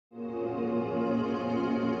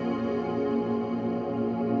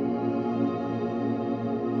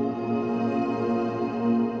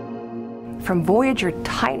from Voyager,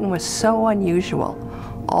 Titan was so unusual.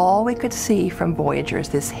 All we could see from Voyager is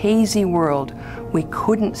this hazy world we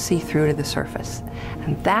couldn't see through to the surface.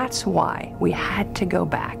 And that's why we had to go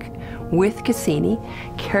back with Cassini,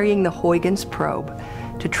 carrying the Huygens probe,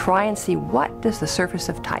 to try and see what does the surface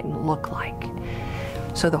of Titan look like.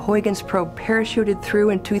 So the Huygens probe parachuted through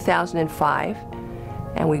in 2005,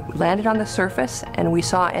 and we landed on the surface, and we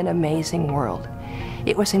saw an amazing world.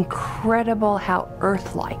 It was incredible how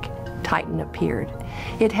Earth-like Titan appeared.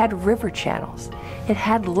 It had river channels, it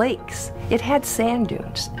had lakes, it had sand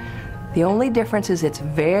dunes. The only difference is it's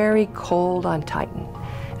very cold on Titan,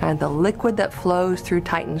 and the liquid that flows through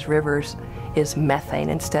Titan's rivers is methane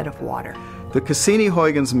instead of water. The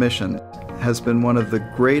Cassini-Huygens mission has been one of the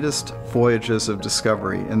greatest voyages of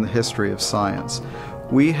discovery in the history of science.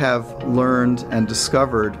 We have learned and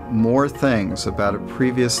discovered more things about a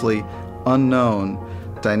previously unknown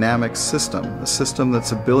dynamic system, a system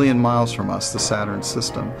that's 1 billion miles from us, the Saturn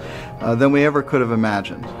system, than we ever could have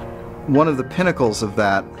imagined. One of the pinnacles of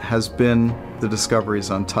that has been the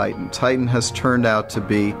discoveries on Titan. Titan has turned out to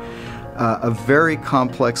be a very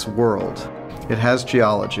complex world. It has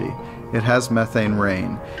geology, it has methane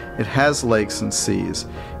rain, it has lakes and seas,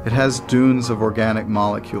 it has dunes of organic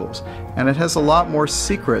molecules, and it has a lot more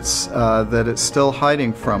secrets that it's still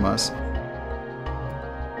hiding from us.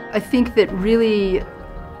 I think that really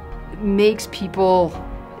makes people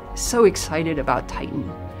so excited about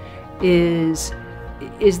Titan is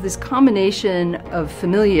this combination of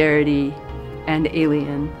familiarity and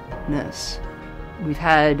alienness. We've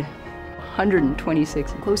had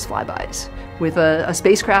 126 close flybys with a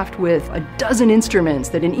spacecraft with a dozen instruments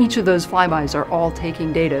that in each of those flybys are all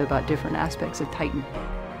taking data about different aspects of Titan.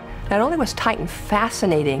 Not only was Titan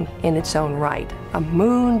fascinating in its own right, a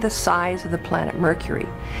moon the size of the planet Mercury,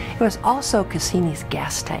 it was also Cassini's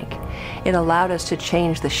gas tank. It allowed us to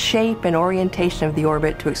change the shape and orientation of the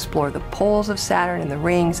orbit to explore the poles of Saturn and the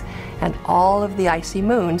rings and all of the icy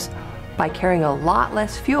moons by carrying a lot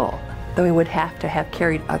less fuel than we would have to have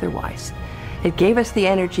carried otherwise. It gave us the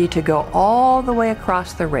energy to go all the way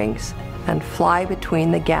across the rings and fly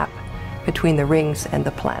between the gap between the rings and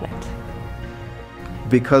the planet.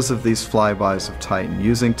 Because of these flybys of Titan,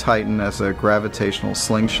 using Titan as a gravitational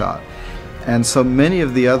slingshot, and so many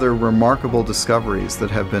of the other remarkable discoveries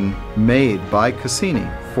that have been made by Cassini,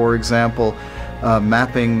 for example,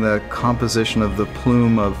 mapping the composition of the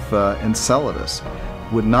plume of Enceladus,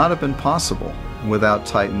 would not have been possible without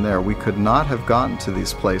Titan there. We could not have gotten to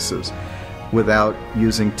these places without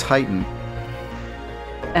using Titan.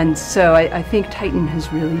 And so I think Titan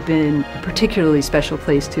has really been a particularly special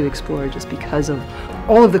place to explore just because of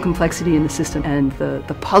all of the complexity in the system and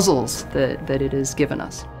the puzzles that it has given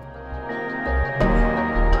us.